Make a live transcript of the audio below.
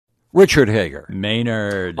Richard Hager.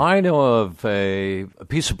 Maynard. I know of a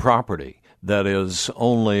piece of property that is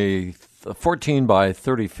only 14 by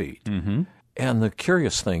 30 feet. Mm-hmm. And the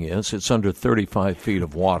curious thing is it's under 35 feet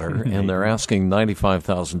of water, and they're asking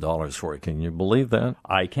 $95,000 for it. Can you believe that?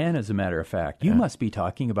 I can, as a matter of fact. You must be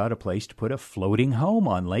talking about a place to put a floating home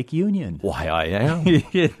on Lake Union. Why, I am.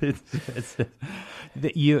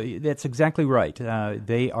 That's exactly right.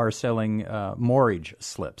 They are selling moorage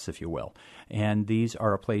slips, if you will. And these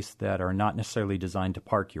are a place that are not necessarily designed to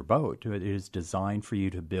park your boat. It is designed for you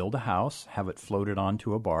to build a house, have it floated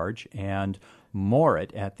onto a barge, and moor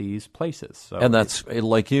it at these places. So and that's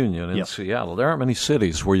Lake Union in Seattle. There aren't many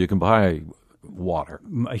cities where you can buy water.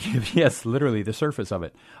 Yes, literally the surface of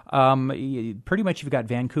it. Pretty much you've got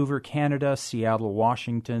Vancouver, Canada, Seattle,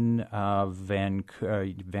 Washington,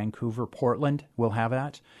 Vancouver, Portland will have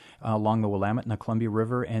that. Along the Willamette and the Columbia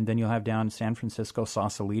River, and then you'll have down San Francisco,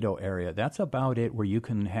 Sausalito area. That's about it where you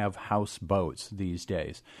can have houseboats these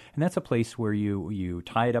days. And that's a place where you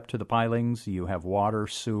tie it up to the pilings, you have water,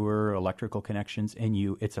 sewer, electrical connections, and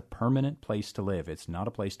it's a permanent place to live. It's not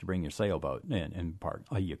a place to bring your sailboat in part.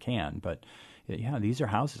 You can, but yeah, these are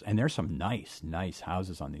houses, and there's some nice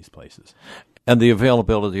houses on these places. And the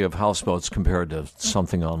availability of houseboats compared to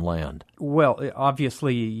something on land. Well,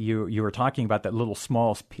 obviously, you were talking about that little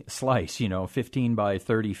small slice, 15 by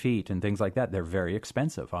 30 feet and things like that. They're very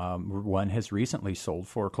expensive. One has recently sold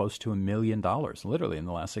for close to $1 million, literally in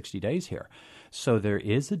the last 60 days here. So there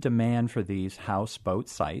is a demand for these houseboat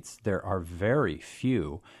sites. There are very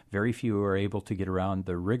few who are able to get around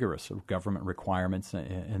the rigorous government requirements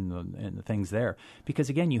and the things there. Because,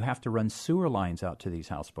 again, you have to run sewer lines out to these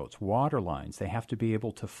houseboats, water lines. They have to be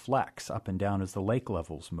able to flex up and down as the lake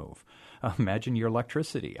levels move. Imagine your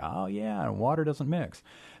electricity. Oh, yeah, water doesn't mix.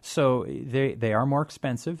 So they are more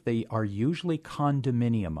expensive. They are usually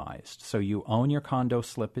condominiumized. So you own your condo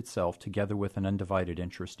slip itself together with an undivided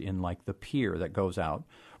interest in, like, the pier that goes out.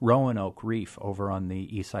 Roanoke Reef over on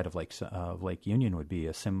the east side of Lake Union would be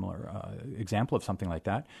a similar example of something like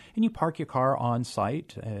that. And you park your car on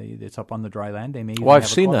site. It's up on the dry land. They may even I've have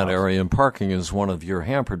seen a that clubhouse. area, and parking is you're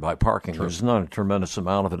hampered by parking. True. There's not a tremendous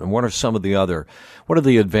amount of it. And what are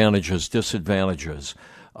the advantages, disadvantages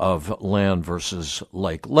of land versus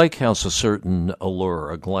lake? Lake has a certain allure,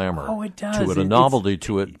 a glamour to it, a novelty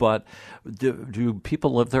to it, but do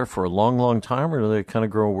people live there for a long, long time, or do they kind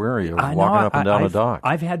of grow weary of walking up and down a dock?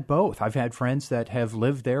 I've had both. I've had friends that have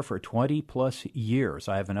lived there for 20-plus years.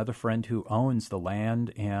 I have another friend who owns the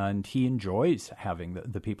land, and he enjoys having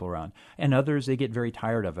the people around. And others, they get very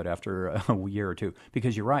tired of it after a year or two,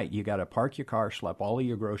 because you're right. You got to park your car, schlep all of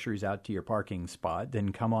your groceries out to your parking spot,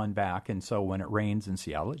 then come on back. And so when it rains in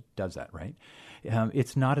Seattle, it does that, right?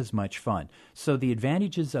 It's not as much fun. So the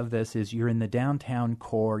advantages of this is you're in the downtown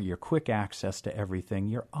core, you're quick access to everything,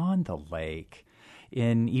 you're on the lake.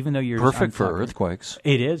 And even though you're perfect for earthquakes.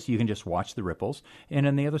 It is. You can just watch the ripples. And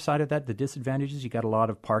on the other side of that, the disadvantages, you got a lot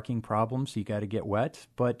of parking problems. You got to get wet.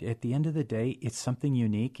 But at the end of the day, it's something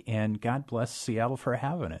unique, and God bless Seattle for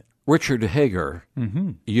having it. Richard Hager,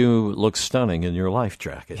 you look stunning in your life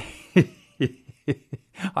jacket.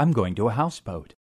 I'm going to a houseboat.